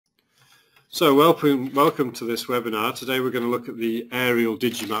So welcome to this webinar. Today we're going to look at the aerial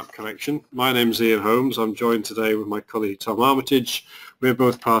Digimap collection. My name's Ian Holmes. I'm joined today with my colleague Tom Armitage. We're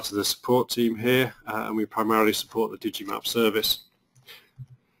both part of the support team here and we primarily support the Digimap service.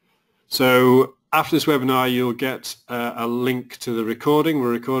 So after this webinar you'll get a link to the recording.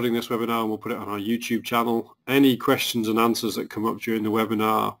 We're recording this webinar and we'll put it on our YouTube channel. Any questions and answers that come up during the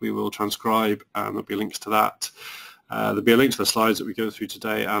webinar we will transcribe and there'll be links to that. There'll be a link to the slides that we go through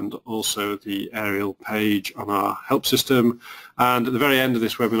today and also the aerial page on our help system. And at the very end of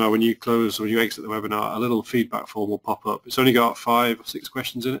this webinar, when you exit the webinar, a little feedback form will pop up. It's only got 5 or 6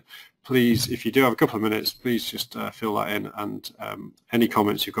 questions in it. Please, if you do have a couple of minutes, please just fill that in, and any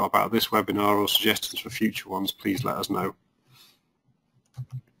comments you've got about this webinar or suggestions for future ones, please let us know.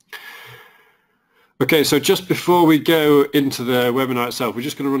 Okay, so just before we go into the webinar itself, we're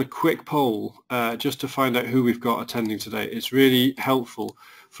just going to run a quick poll just to find out who we've got attending today. It's really helpful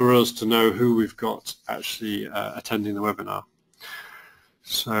for us to know who we've got actually attending the webinar.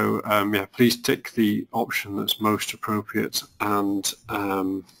 So yeah, please tick the option that's most appropriate, and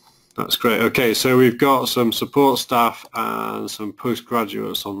that's great. Okay, so we've got some support staff and some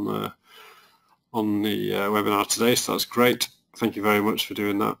postgraduates on the webinar today, so that's great. Thank you very much for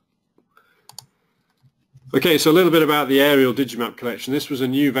doing that. Okay, so a little bit about the aerial Digimap collection. This was a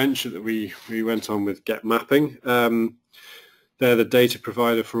new venture that we went on with Get Mapping. They're the data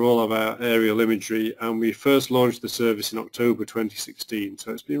provider for all of our aerial imagery, and we first launched the service in October 2016,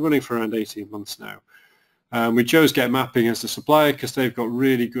 so it's been running for around 18 months now. We chose Get Mapping as the supplier because they've got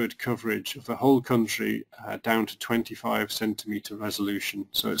really good coverage of the whole country down to 25 centimetre resolution,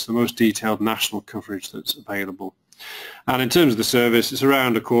 so it's the most detailed national coverage that's available. And in terms of the service, it's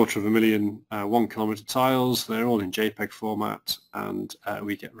around 250,000 1 kilometre tiles. They're all in JPEG format, and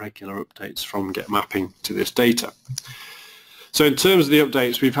we get regular updates from Get Mapping to this data. So in terms of the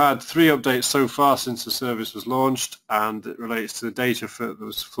updates, we've had 3 updates so far since the service was launched, and it relates to the data that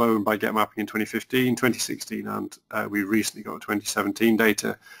was flown by Get Mapping in 2015, 2016, and we recently got 2017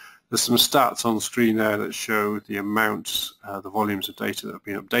 data. There's some stats on screen there that show the amounts, the volumes of data that have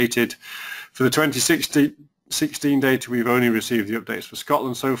been updated. For the 2016 data, we've only received the updates for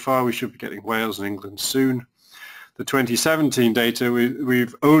Scotland so far. We should be getting Wales and England soon. The 2017 data,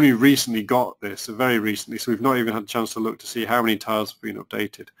 we've only recently got this, very recently, so we've not even had a chance to look to see how many tiles have been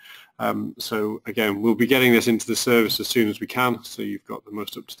updated. So again, we'll be getting this into the service as soon as we can, so you've got the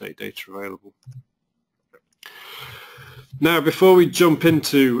most up-to-date data available. Now, before we jump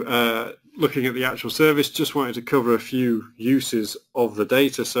into looking at the actual service, just wanted to cover a few uses of the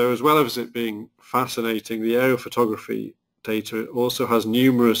data. So as well as it being fascinating, the aerial photography data also has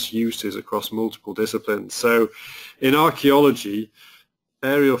numerous uses across multiple disciplines. So in archaeology,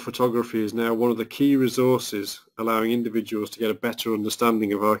 aerial photography is now one of the key resources allowing individuals to get a better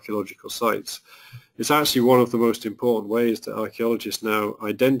understanding of archaeological sites. It's actually one of the most important ways that archaeologists now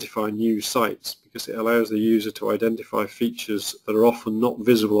identify new sites, because it allows the user to identify features that are often not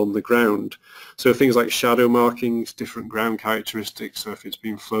visible on the ground. So things like shadow markings, different ground characteristics, so if it's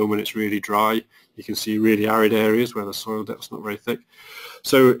been flown when it's really dry, you can see really arid areas where the soil depth's not very thick.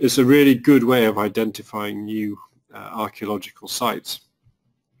 So it's a really good way of identifying new archaeological sites.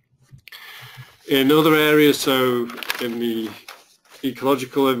 In other areas, so in the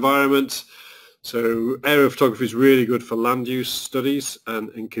ecological environment, so aerial photography is really good for land use studies, and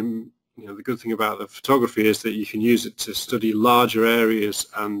the good thing about the photography is that you can use it to study larger areas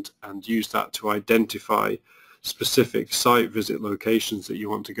and use that to identify specific site visit locations that you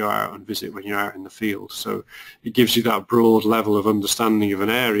want to go out and visit when you're out in the field. So it gives you that broad level of understanding of an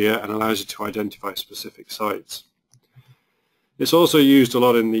area and allows you to identify specific sites. It's also used a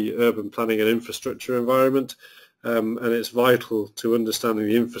lot in the urban planning and infrastructure environment, and it's vital to understanding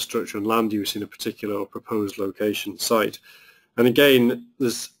the infrastructure and land use in a particular or proposed location site. And again,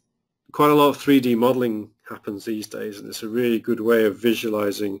 there's quite a lot of 3D modeling happens these days, and it's a really good way of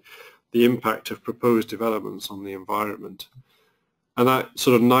visualizing the impact of proposed developments on the environment. And that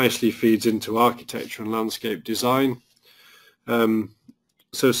sort of nicely feeds into architecture and landscape design.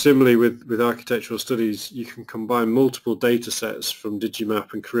 So similarly with architectural studies, you can combine multiple data sets from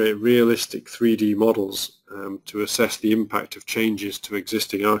Digimap and create realistic 3D models to assess the impact of changes to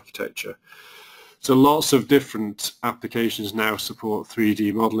existing architecture. So lots of different applications now support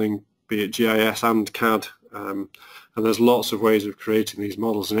 3D modeling, be it GIS and CAD, and there's lots of ways of creating these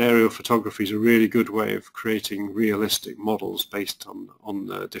models, and aerial photography is a really good way of creating realistic models based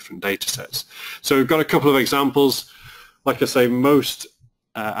on different data sets. So we've got a couple of examples. Like I say, most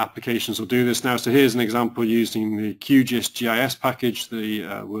applications will do this now. So here's an example using the QGIS GIS package,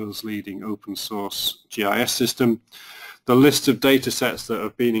 the world's leading open source GIS system. The list of data sets that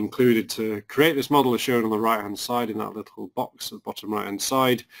have been included to create this model is shown on the right-hand side in that little box at the bottom right-hand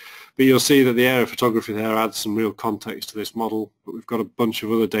side. But you'll see that the aerial photography there adds some real context to this model, but we've got a bunch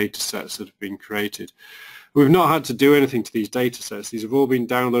of other data sets that have been created. We've not had to do anything to these data sets. These have all been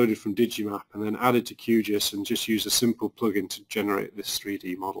downloaded from Digimap and then added to QGIS and just use a simple plugin to generate this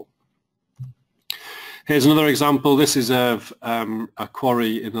 3D model. Here's another example. This is of a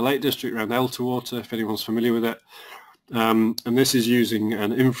quarry in the Lake District around Elterwater, if anyone's familiar with it. And this is using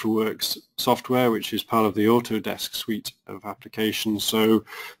an InfraWorks software, which is part of the Autodesk suite of applications. So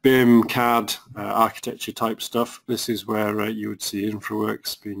BIM, CAD, architecture type stuff. This is where you would see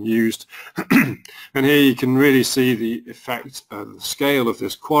InfraWorks being used. And here you can really see the effect and the scale of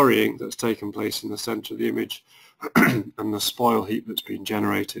this quarrying that's taken place in the center of the image and the spoil heap that's been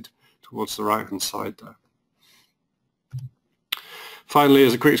generated towards the right hand side there. Finally,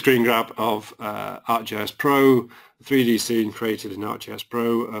 as a quick screen grab of ArcGIS Pro, a 3D scene created in ArcGIS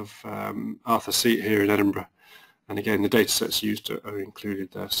Pro of Arthur Seat here in Edinburgh. And again, the datasets used are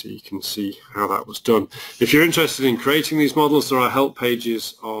included there, so you can see how that was done. If you're interested in creating these models, there are help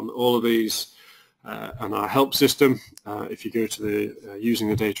pages on all of these and our help system. If you go to the using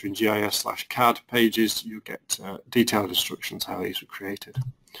the data in GIS/CAD pages, you'll get detailed instructions how these were created.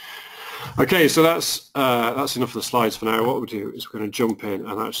 Okay, so that's enough of the slides for now. What we'll do is we're going to jump in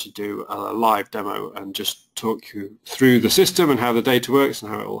and actually do a live demo and just talk you through the system and how the data works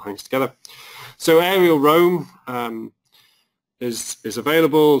and how it all hangs together. So Aerial Roam is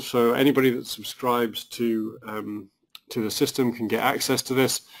available, so anybody that subscribes to the system can get access to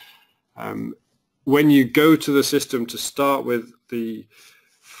this. When you go to the system to start with, the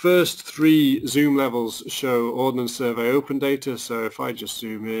first 3 zoom levels show Ordnance Survey open data. So if I just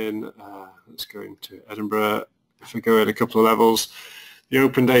zoom in, let's go into Edinburgh. If we go in a couple of levels, the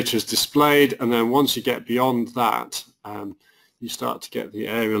open data is displayed, and then once you get beyond that, you start to get the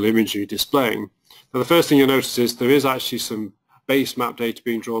aerial imagery displaying. Now the first thing you'll notice is there is actually some base map data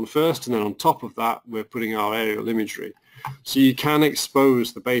being drawn first, and then on top of that we're putting our aerial imagery. So you can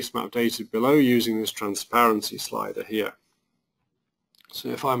expose the base map data below using this transparency slider here. So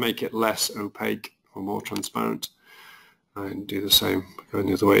if I make it less opaque or more transparent, and do the same going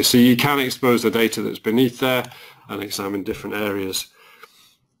the other way. So you can expose the data that's beneath there and examine different areas.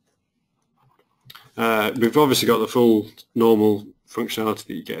 We've obviously got the full normal functionality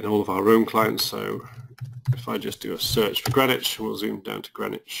that you get in all of our Roam clients. So if I just do a search for Greenwich, we'll zoom down to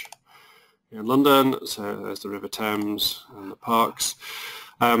Greenwich in London. So there's the River Thames and the parks.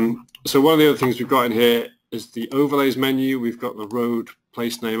 So one of the other things we've got in here is the overlays menu. We've got the road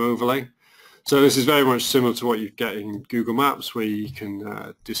place name overlay. So this is very much similar to what you get in Google Maps, where you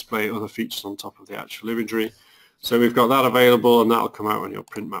can display other features on top of the actual imagery. So we've got that available, and that'll come out on your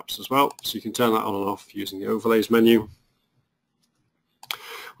print maps as well. So you can turn that on and off using the overlays menu.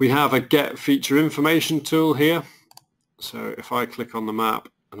 We have a get feature information tool here. So if I click on the map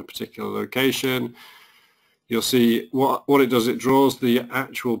and a particular location, you'll see what it does. It draws the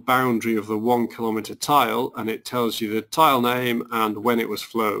actual boundary of the 1 kilometer tile, and it tells you the tile name and when it was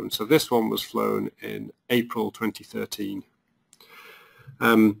flown. So this one was flown in April 2013.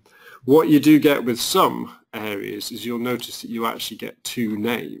 What you do get with some areas is you'll notice that you actually get two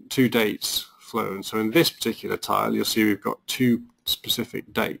dates flown. So in this particular tile, you'll see we've got 2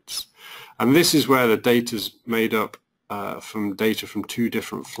 specific dates. And this is where the data's made up from data from 2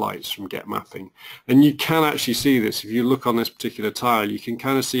 different flights from Get Mapping. And you can actually see this. If you look on this particular tile, you can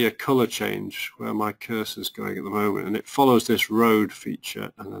kind of see a color change where my cursor's going at the moment, and it follows this road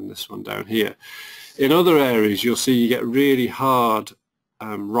feature and then this one down here. In other areas, you'll see you get really hard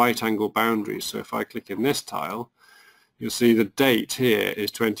right angle boundaries. So if I click in this tile, you'll see the date here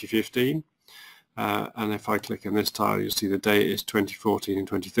is 2015. And if I click on this tile, you'll see the date is 2014 and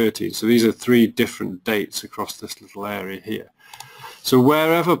 2013. So these are 3 different dates across this little area here. So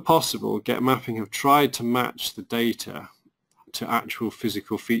wherever possible, Get Mapping have tried to match the data to actual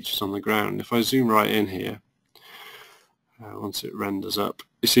physical features on the ground. If I zoom right in here, once it renders up,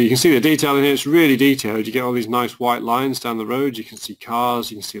 you can see the detail in here. It's really detailed. You get all these nice white lines down the road. You can see cars,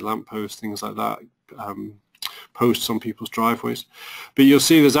 you can see lampposts, things like that. Posts on people's driveways, but you'll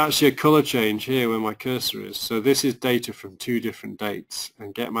see there's actually a color change here where my cursor is. So this is data from 2 different dates,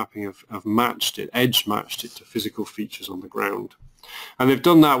 and Get Mapping have matched it, edge matched it to physical features on the ground. And they've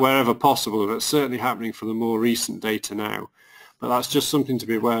done that wherever possible. That's certainly happening for the more recent data now, but that's just something to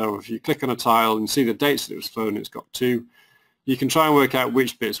be aware of. If you click on a tile and see the dates that it was flown, it's got 2. You can try and work out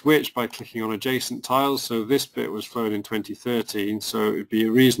which bit's which by clicking on adjacent tiles. So this bit was flown in 2013, so it would be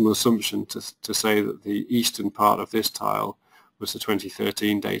a reasonable assumption to say that the eastern part of this tile was the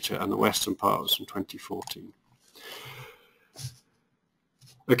 2013 data and the western part was from 2014.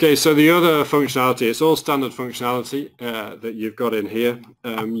 Okay, so the other functionality, it's all standard functionality that you've got in here.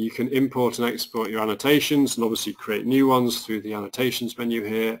 You can import and export your annotations and obviously create new ones through the annotations menu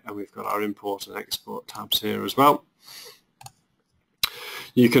here, and we've got our import and export tabs here as well.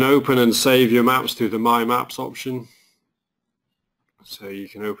 You can open and save your maps through the My Maps option. So you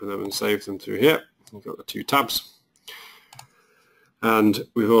can open them and save them through here. You've got the two tabs. And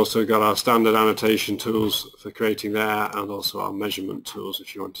we've also got our standard annotation tools for creating there, and also our measurement tools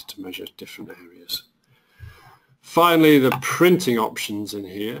if you wanted to measure different areas. Finally, the printing options in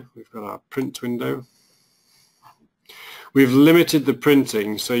here. We've got our print window. We've limited the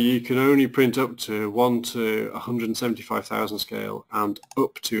printing, so you can only print up to 1 to 175,000 scale and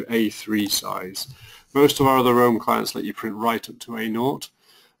up to A3 size. Most of our other Roam clients let you print right up to A0.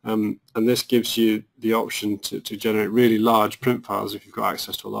 And this gives you the option to generate really large print files if you've got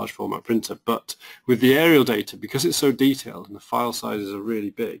access to a large format printer. But with the aerial data, because it's so detailed and the file sizes are really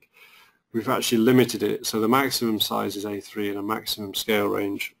big, we've actually limited it. So the maximum size is A3 and a maximum scale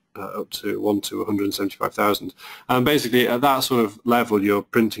range up to 1 to 175,000. And basically at that sort of level, you're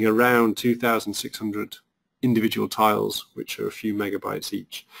printing around 2,600 individual tiles, which are a few megabytes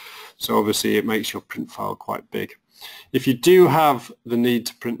each. So obviously it makes your print file quite big. If you do have the need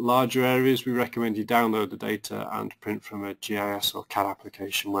to print larger areas, we recommend you download the data and print from a GIS or CAD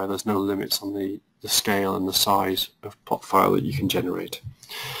application where there's no limits on the scale and the size of plot file that you can generate.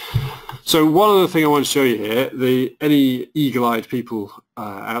 So one other thing I want to show you here, any eagle-eyed people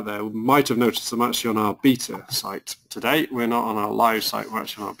out there might have noticed I'm actually on our beta site today. We're not on our live site, we're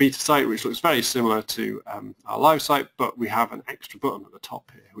actually on our beta site, which looks very similar to our live site, but we have an extra button at the top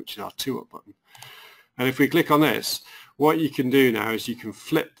here, which is our 2-up button. And if we click on this, what you can do now is you can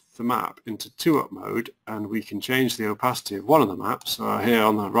flip the map into 2-up mode, and we can change the opacity of one of the maps. So here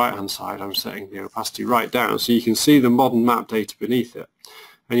on the right hand side I'm setting the opacity right down so you can see the modern map data beneath it.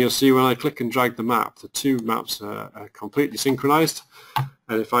 And you'll see when I click and drag the map, the two maps are completely synchronized.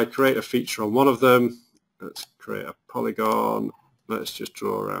 And if I create a feature on one of them, let's create a polygon, let's just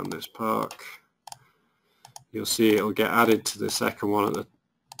draw around this park, you'll see it'll get added to the second one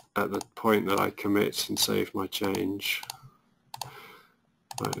at the point that I commit and save my change.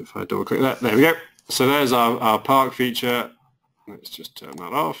 Right, if I double click that, there we go. So there's our park feature. Let's just turn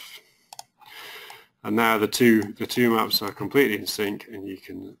that off. And now the two maps are completely in sync, and you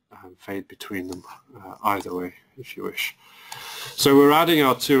can fade between them either way if you wish. So we're adding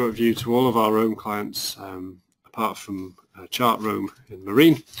our 2-up view to all of our Roam clients, apart from Chart Roam in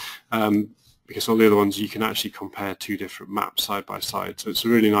Marine, because all the other ones you can actually compare two different maps side by side. So it's a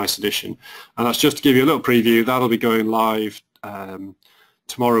really nice addition. And that's just to give you a little preview. That'll be going live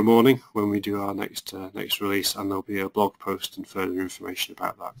tomorrow morning when we do our next release, and there'll be a blog post and further information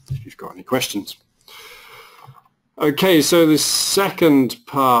about that if you've got any questions. Okay, so the second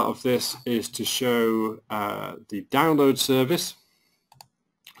part of this is to show the download service.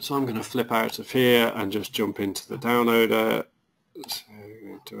 So I'm going to flip out of here and just jump into the downloader. So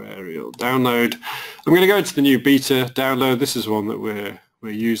to aerial download. I'm going to go into the new beta download. This is one that we're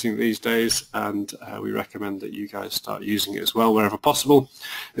using these days, and we recommend that you guys start using it as well wherever possible.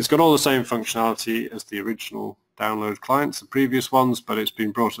 It's got all the same functionality as the original download clients, the previous ones, but it's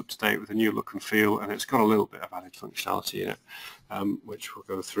been brought up to date with a new look and feel, and it's got a little bit of added functionality in it, which we'll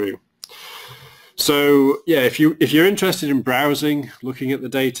go through. So yeah, if you're interested in browsing, looking at the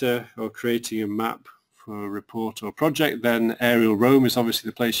data, or creating a map for a report or project, then Aerial Roam is obviously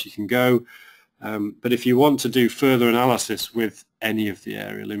the place you can go. But if you want to do further analysis with any of the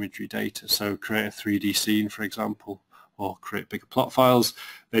aerial imagery data, so create a 3D scene, for example, or create bigger plot files,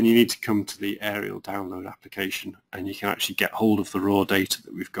 then you need to come to the aerial download application, and you can actually get hold of the raw data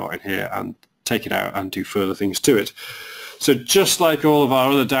that we've got in here and take it out and do further things to it. So just like all of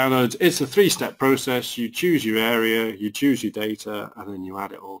our other downloads, it's a 3-step process. You choose your area, you choose your data, and then you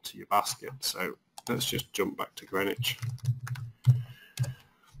add it all to your basket. So let's just jump back to Greenwich.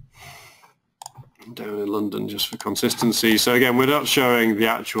 I'm down in London just for consistency. So again, we're not showing the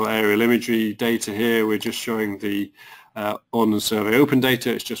actual aerial imagery data here. We're just showing the Ordnance Survey open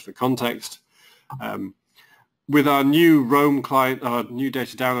data. It's just for context. With our new Roam client, our new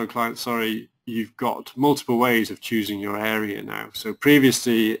data download client, sorry, you've got multiple ways of choosing your area now. So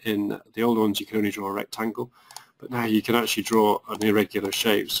previously in the old ones, you could only draw a rectangle, but now you can actually draw an irregular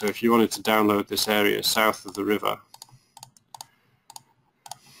shape. So if you wanted to download this area south of the river,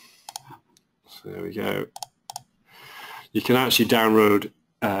 so there we go, you can actually download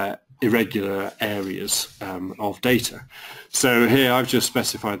irregular areas of data. So here I've just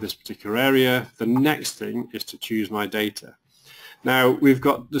specified this particular area. The next thing is to choose my data. Now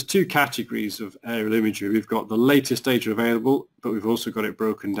there's two categories of aerial imagery. We've got the latest data available, but we've also got it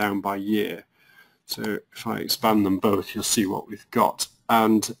broken down by year. So if I expand them both, you'll see what we've got.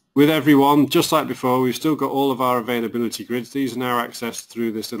 And with everyone, just like before, we've still got all of our availability grids. These are now accessed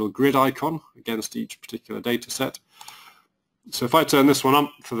through this little grid icon against each particular data set. So if I turn this one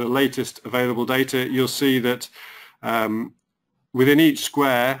up for the latest available data, you'll see that within each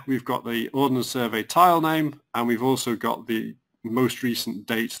square, we've got the Ordnance Survey tile name, and we've also got the most recent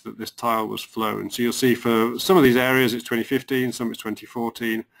date that this tile was flown. So you'll see for some of these areas it's 2015, some it's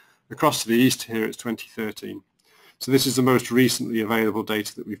 2014. Across to the east here it's 2013. So this is the most recently available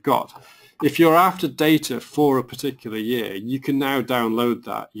data that we've got. If you're after data for a particular year, you can now download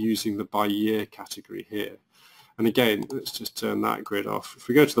that using the by year category here. And again, let's just turn that grid off. If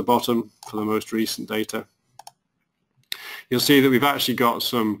we go to the bottom for the most recent data, you'll see that we've actually got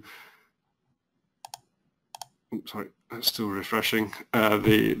some, sorry, that's still refreshing.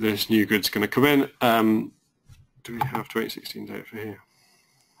 This new grid's going to come in. Do we have 2016 data for here?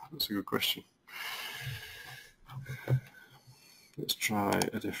 That's a good question. Let's try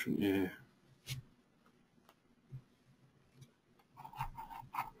a different year.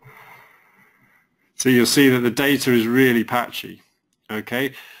 So you'll see that the data is really patchy.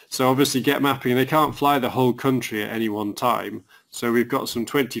 Okay, so obviously Get Mapping, they can't fly the whole country at any one time. So we've got some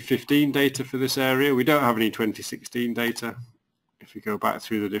 2015 data for this area. We don't have any 2016 data. If we go back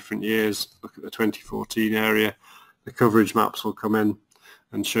through the different years, look at the 2014 area, the coverage maps will come in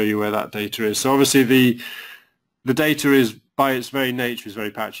and show you where that data is. So obviously the data is, by its very nature, is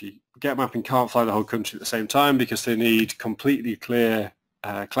very patchy. Get Mapping can't fly the whole country at the same time because they need completely clear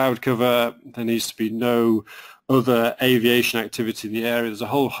cloud cover. There needs to be no other aviation activity in the area. There's a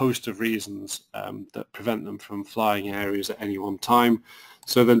whole host of reasons that prevent them from flying areas at any one time.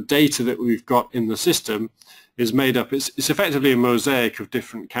 So the data that we've got in the system is made up, it's effectively a mosaic of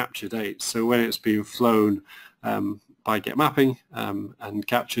different capture dates. So when it's being flown by Get Mapping and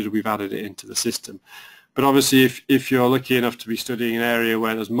captured, we've added it into the system. But obviously if you're lucky enough to be studying an area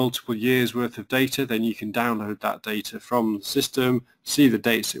where there's multiple years worth of data, then you can download that data from the system, see the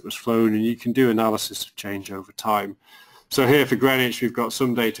dates it was flown, and you can do analysis of change over time. So here for Greenwich we've got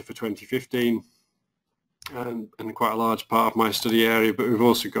some data for 2015 and quite a large part of my study area, but we've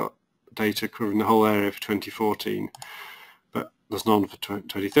also got data covering the whole area for 2014. But there's none for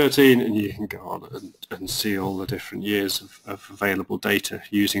 2013, and you can go on and see all the different years of available data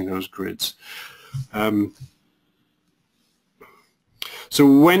using those grids. So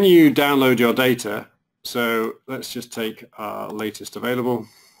when you download your data, so let's just take our latest available.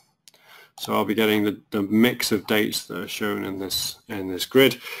 So I'll be getting the mix of dates that are shown in this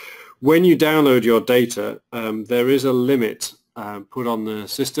grid. When you download your data, there is a limit put on the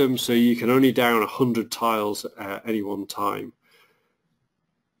system, so you can only down 100 tiles at any one time.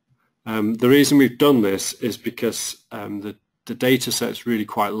 The reason we've done this is because the data set's really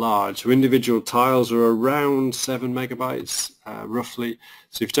quite large. So individual tiles are around 7 megabytes roughly.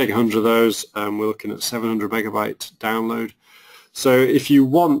 So if you take 100 of those, we're looking at 700 megabyte download. So if you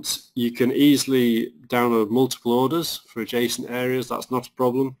want, you can easily download multiple orders for adjacent areas. That's not a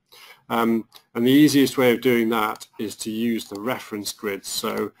problem. And the easiest way of doing that is to use the reference grid.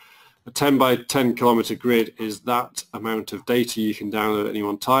 So a 10 by 10 kilometer grid is that amount of data you can download at any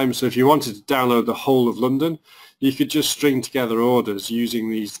one time. So if you wanted to download the whole of London, you could just string together orders using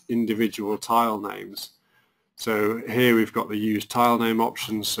these individual tile names. So here we've got the use tile name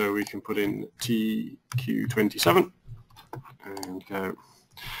option, so we can put in TQ27 and go.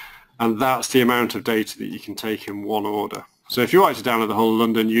 And that's the amount of data that you can take in one order. So if you wanted to download the whole of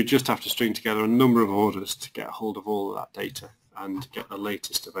London, you just have to string together a number of orders to get hold of all of that data and get the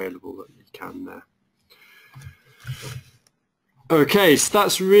latest available that you can there. Okay, so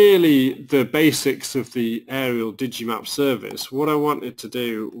that's really the basics of the aerial Digimap service. What I wanted to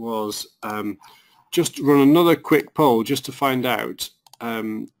do was just run another quick poll just to find out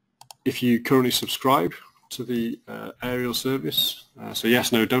if you currently subscribe to the aerial service. So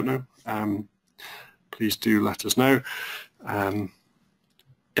yes, no, don't know. Please do let us know.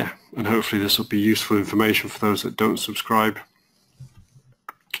 Yeah, and hopefully this will be useful information for those that don't subscribe.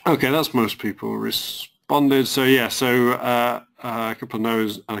 Okay, that's most people responded. So yeah, so a couple of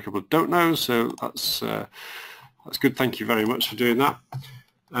no's and a couple of don't knows. So that's good. Thank you very much for doing that.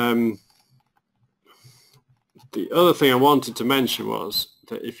 The other thing I wanted to mention was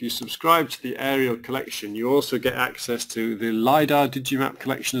that if you subscribe to the aerial collection, you also get access to the LiDAR Digimap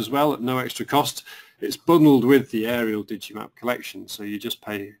collection as well at no extra cost. It's bundled with the aerial Digimap collection, so you just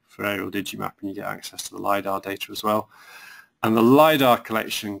pay for aerial Digimap and you get access to the LiDAR data as well. And the LiDAR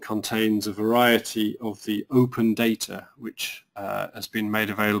collection contains a variety of the open data which has been made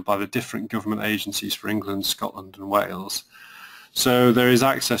available by the different government agencies for England, Scotland and Wales. So there is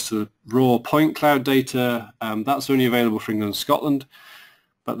access to the raw point cloud data, that's only available for England and Scotland,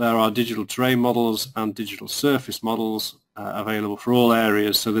 but there are digital terrain models and digital surface models available for all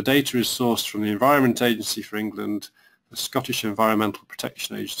areas. So the data is sourced from the Environment Agency for England, the Scottish Environmental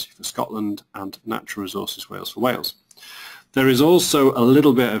Protection Agency for Scotland and Natural Resources Wales for Wales. There is also a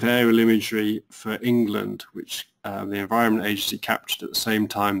little bit of aerial imagery for England, which the Environment Agency captured at the same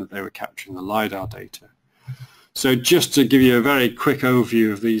time that they were capturing the LiDAR data. So just to give you a very quick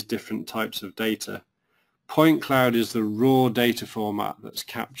overview of these different types of data, point cloud is the raw data format that's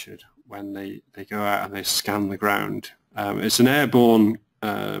captured when they go out and they scan the ground. It's an airborne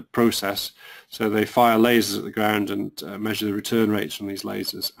process, so they fire lasers at the ground and measure the return rates from these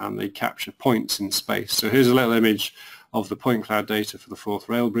lasers, and they capture points in space. So here's a little image of the point cloud data for the Forth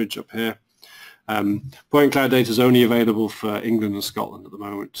Rail Bridge up here. Point cloud data is only available for England and Scotland at the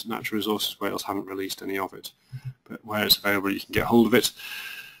moment. Natural Resources Wales haven't released any of it, but where it's available you can get hold of it.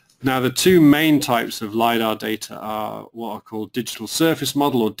 Now the two main types of LiDAR data are what are called digital surface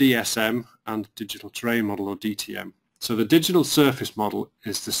model, or DSM, and digital terrain model, or DTM. So the digital surface model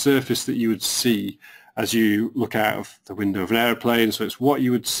is the surface that you would see as you look out of the window of an airplane, so it's what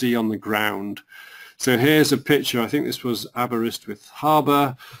you would see on the ground. So here's a picture, I think this was Aberystwyth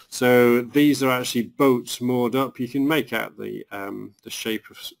Harbour. So these are actually boats moored up. You can make out the shape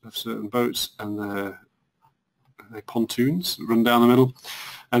of certain boats, and they're pontoons that run down the middle.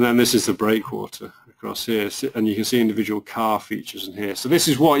 And then this is the breakwater across here, and you can see individual car features in here. So this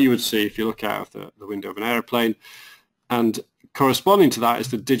is what you would see if you look out of the window of an aeroplane. And corresponding to that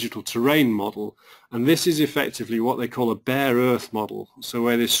is the digital terrain model, and this is effectively what they call a bare earth model, so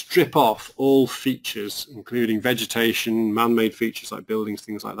where they strip off all features, including vegetation, man-made features like buildings,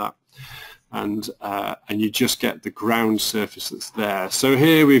 things like that, and you just get the ground surface that's there. So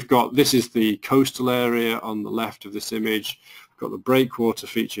here we've got, this is the coastal area on the left of this image, we've got the breakwater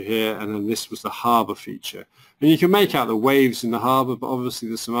feature here, and then this was the harbour feature. And you can make out the waves in the harbour, but obviously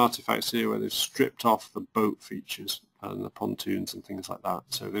there's some artefacts here where they've stripped off the boat features and the pontoons and things like that.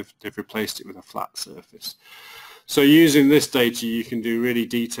 So they've replaced it with a flat surface. So using this data you can do really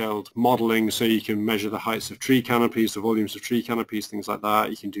detailed modelling, so you can measure the heights of tree canopies, the volumes of tree canopies, things like that.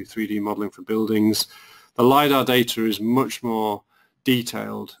 You can do 3D modelling for buildings. The LiDAR data is much more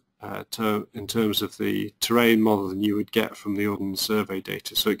detailed in terms of the terrain model than you would get from the Ordnance Survey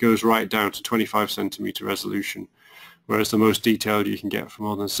data. So it goes right down to 25 centimetre resolution, whereas the most detailed you can get from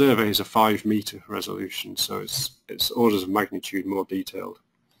Ordnance Survey is a 5 metre resolution, so it's orders of magnitude more detailed.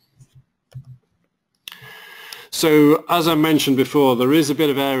 So as I mentioned before, there is a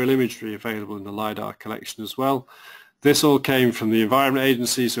bit of aerial imagery available in the LiDAR collection as well. This all came from the Environment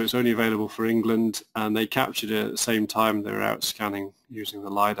Agency, so it's only available for England, and they captured it at the same time they were out scanning using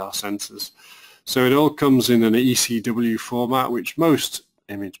the LiDAR sensors. So it all comes in an ECW format, which most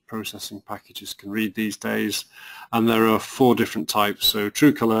image processing packages can read these days, and there are 4 different types, so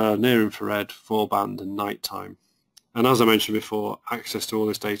true colour, near infrared, 4-band and nighttime. And as I mentioned before, access to all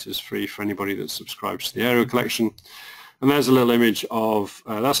this data is free for anybody that subscribes to the aerial collection. And there's a little image of,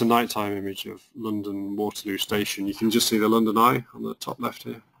 that's a nighttime image of London Waterloo Station. You can just see the London Eye on the top left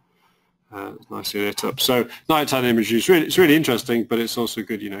here. It's nicely lit up. So nighttime imagery is it's really interesting, but it's also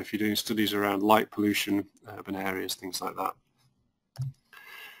good, you know, if you're doing studies around light pollution, urban areas, things like that.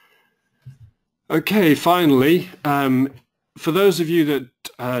 Okay, finally, for those of you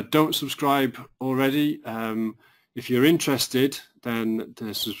that don't subscribe already, if you're interested, then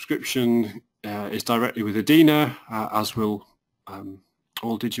the subscription is directly with Adina, as will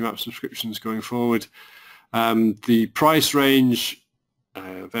all Digimap subscriptions going forward. The price range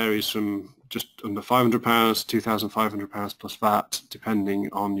varies from just under £500 to £2,500 plus VAT, depending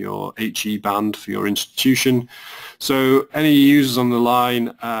on your HE band for your institution. So any users on the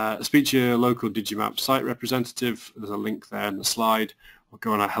line, speak to your local Digimap site representative. There's a link there in the slide, or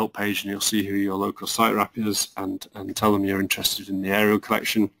go on our help page and you'll see who your local site rep is, and tell them you're interested in the aerial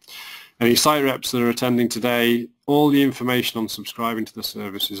collection. Any site reps that are attending today, all the information on subscribing to the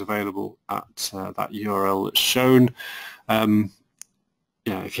service is available at that URL that's shown.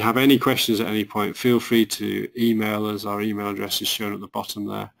 Yeah, if you have any questions at any point, feel free to email us. Our email address is shown at the bottom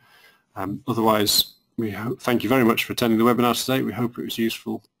there. Otherwise, thank you very much for attending the webinar today. We hope it was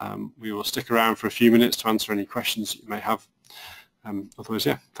useful. We will stick around for a few minutes to answer any questions that you may have. Otherwise,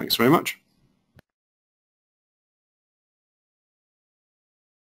 yeah, thanks very much.